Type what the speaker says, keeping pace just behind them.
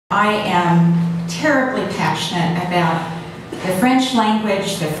I am terribly passionate about the French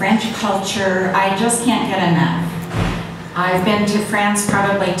language, the French culture. I just can't get enough. I've been to France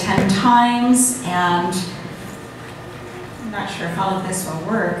probably 10 times, and I'm not sure if all of this will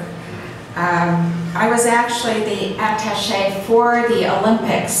work. I was actually the attaché for the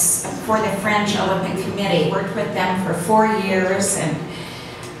Olympics, for the French Olympic Committee. Worked with them for 4 years and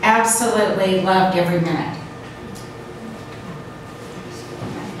absolutely loved every minute.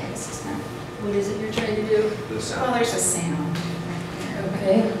 What is it you're trying to do? Well, there's a sound.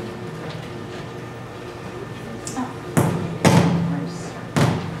 Okay.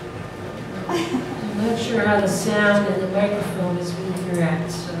 I'm not sure how the sound and the microphone is being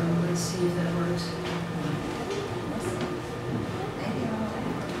correct, so let's see if that works.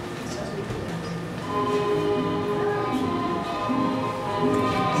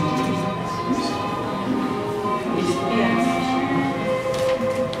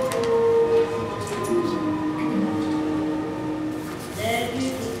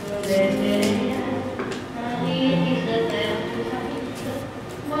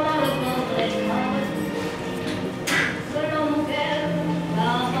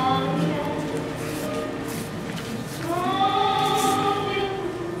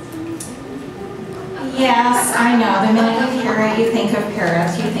 Yes, I know. The minute you hear it, you think of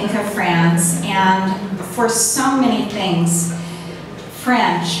Paris, you think of France, and for so many things,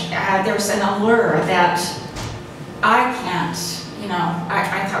 French, there's an allure that I can't,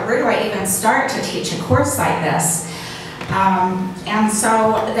 I thought, where do I even start to teach a course like this? And so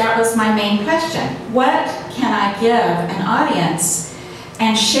that was my main question. What can I give an audience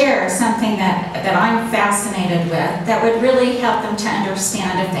and share something that I'm fascinated with that would really help them to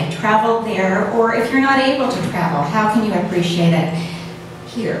understand if they traveled there, or if you're not able to travel, how can you appreciate it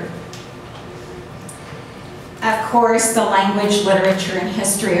here? Of course, the language, literature, and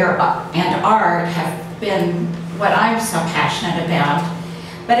history and art have been what I'm so passionate about,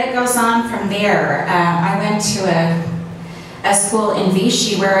 but it goes on from there. I went to a school in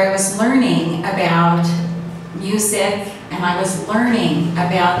Vichy where I was learning about music, and I was learning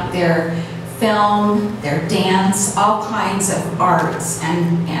about their film, their dance, all kinds of arts,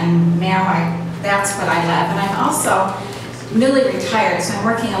 and now that's what I love. And I'm also newly retired, so I'm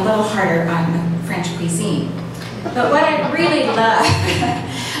working a little harder on the French cuisine. But what I really love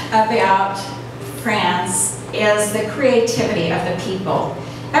about France is the creativity of the people.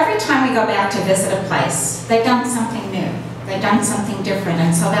 Every time we go back to visit a place, they've done something new. They've done something different,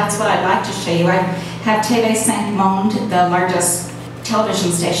 and so that's what I'd like to show you. I have TV5 Monde, the largest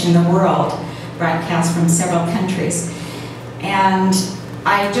television station in the world, broadcast from several countries. And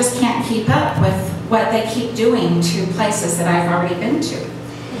I just can't keep up with what they keep doing to places that I've already been to.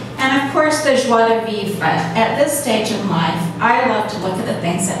 And of course, the joie de vivre. At this stage in life, I love to look at the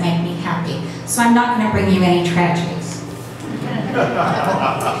things that make me happy. So I'm not going to bring you any tragedies.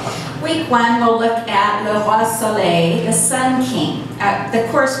 Week 1, we'll look at Le Roi Soleil, the Sun King. The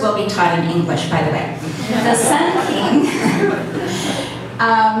course will be taught in English, by the way. The Sun King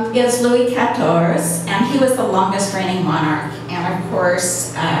is Louis XIV, and he was the longest reigning monarch, and of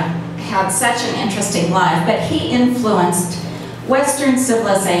course had such an interesting life, but he influenced Western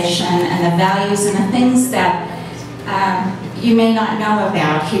civilization and the values and the things that you may not know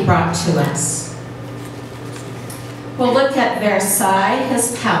about, he brought to us. We'll look at Versailles,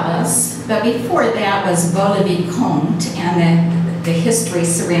 his palace, but before that was Vaux-le-Vicomte and the history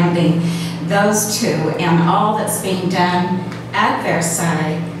surrounding those two and all that's being done at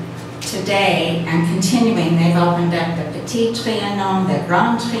Versailles today and continuing. They've opened up the Petit Trianon, the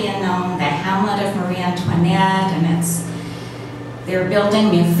Grand Trianon, the Hamlet of Marie Antoinette, and they're building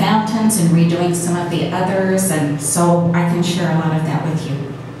new fountains and redoing some of the others, and so I can share a lot of that with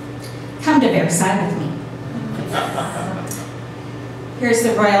you. Come to Versailles with me. Here's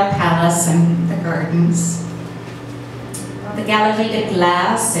the Royal Palace and the gardens. The Galerie de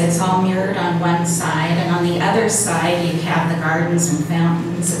Glace, it's all mirrored on one side, and on the other side you have the gardens and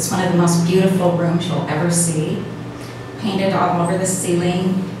fountains. It's one of the most beautiful rooms you'll ever see. Painted all over the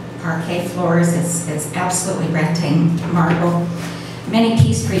ceiling, parquet floors, it's absolutely breathtaking, marble. Many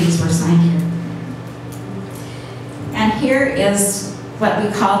peace treaties were signed here. And here is what we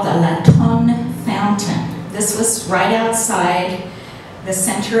call the La Tonne Fountain. This was right outside the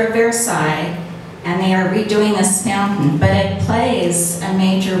center of Versailles, and they are redoing this fountain, but it plays a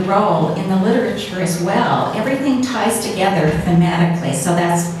major role in the literature as well. Everything ties together thematically, so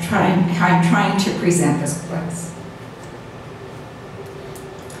that's how I'm trying to present this place.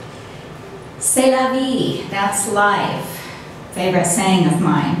 C'est la vie, that's life, favorite saying of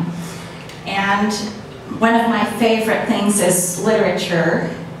mine. And one of my favorite things is literature,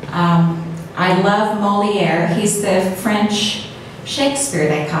 I love Molière. He's the French Shakespeare,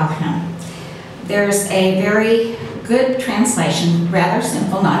 they call him. There's a very good translation, rather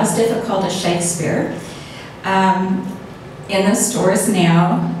simple, not as difficult as Shakespeare, in the stores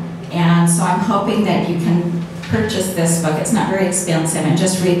now. And so I'm hoping that you can purchase this book. It's not very expensive, and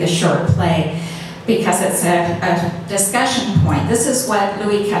just read the short play because it's a discussion point. This is what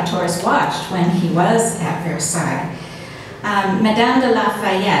Louis XIV watched when he was at Versailles. Madame de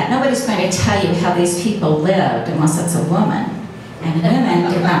Lafayette, nobody's going to tell you how these people lived unless it's a woman. And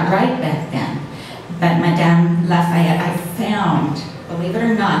women did not write back then. But Madame Lafayette, I found, believe it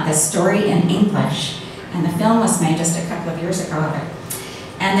or not, the story in English. And the film was made just a couple of years ago of it.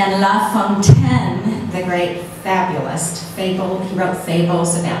 And then La Fontaine, the great fabulist, he wrote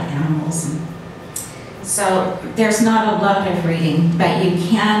fables about animals. And so there's not a lot of reading, but you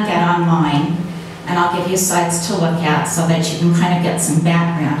can get online, and I'll give you sites to look at so that you can kind of get some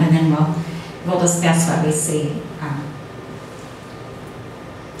background, and then we'll discuss what we see.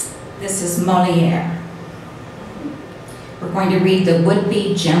 This is Molière. We're going to read The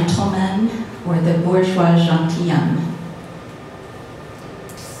Would-Be Gentleman or The Bourgeois Gentilhomme.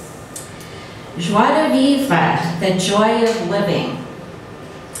 Joie de vivre, the joy of living.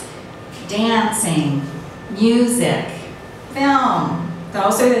 Dancing, music, film.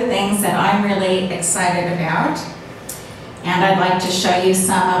 Those are the things that I'm really excited about. And I'd like to show you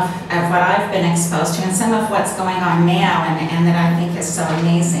some of what I've been exposed to and some of what's going on now and that I think is so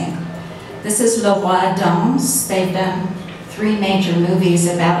amazing. This is Le Roi Danse. They've done 3 major movies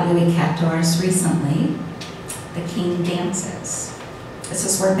about Louis XIV recently. The King Dances. This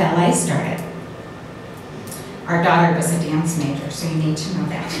is where ballet started. Our daughter was a dance major, so you need to know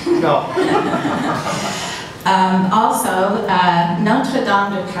that. No. Also, Notre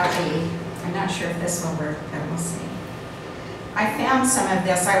Dame de Paris. I'm not sure if this will work, but we'll see. I found some of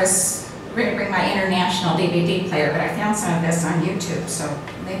this. I was going to bring my international DVD player, but I found some of this on YouTube, so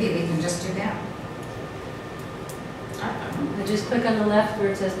maybe we can just do that. Just click on the left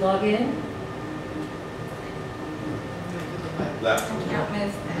where it says log in. Left. I can't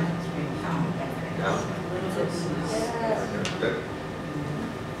move that. Down. Good.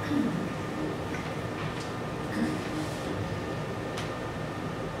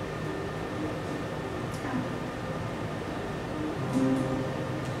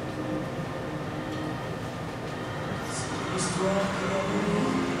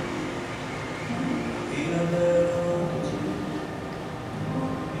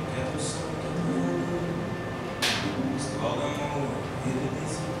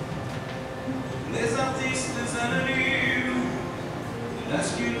 Les artistes anonymes, la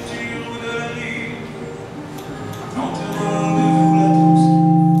sculpture de la nuit, entourant de vous la tous.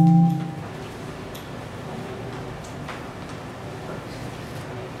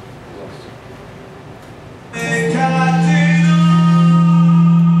 Éclatés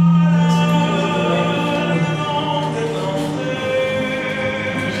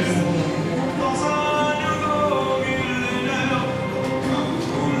dans un nouveau millénaire, un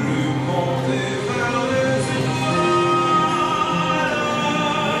voulu monter vers les étoiles,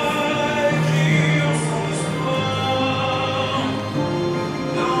 écrire son histoire,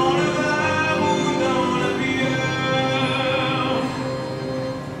 dans le verre ou dans la bière.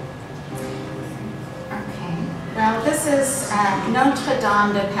 Okay. Well, this is Notre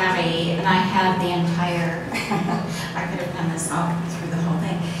Dame de Paris, and I have the entire, I could have done this all through the whole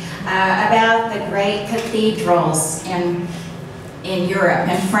thing, about the great cathedrals in Europe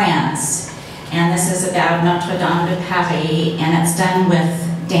and France. And this is about Notre Dame de Paris, and it's done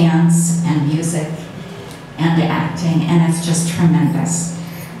with dance and music and acting, and it's just tremendous.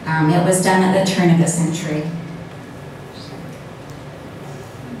 It was done at the turn of the century.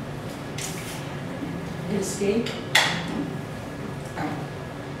 Escape.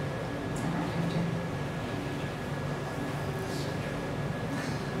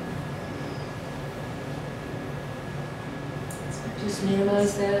 Just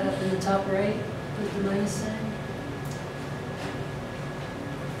minimize that up in the top right with the minus sign.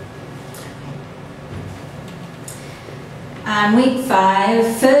 Week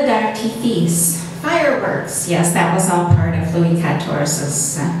 5, feu d'artifice, fireworks. Yes, that was all part of Louis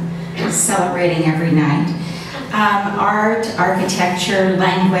XIV's celebrating every night. Art, architecture,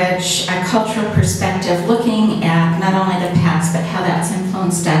 language, a cultural perspective, looking at not only the past, but how that's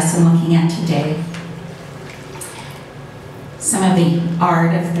influenced us and looking at today. Some of the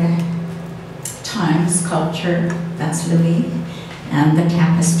art of the times, culture, that's Louis, and the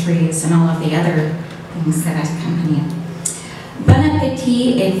tapestries and all of the other things that accompany it. Bon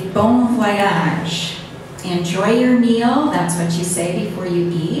appétit et bon voyage. enjoy your meal. That's what you say before you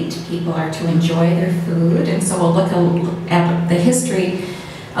eat. People are to enjoy their food. And so we'll look at the history,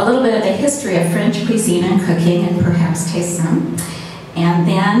 a little bit of the history of French cuisine and cooking, and perhaps taste some. And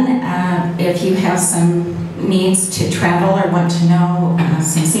then if you have some needs to travel or want to know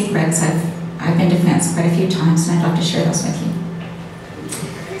some secrets, I've been to France quite a few times, and I'd love to share those with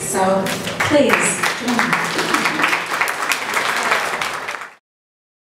you. So please join me.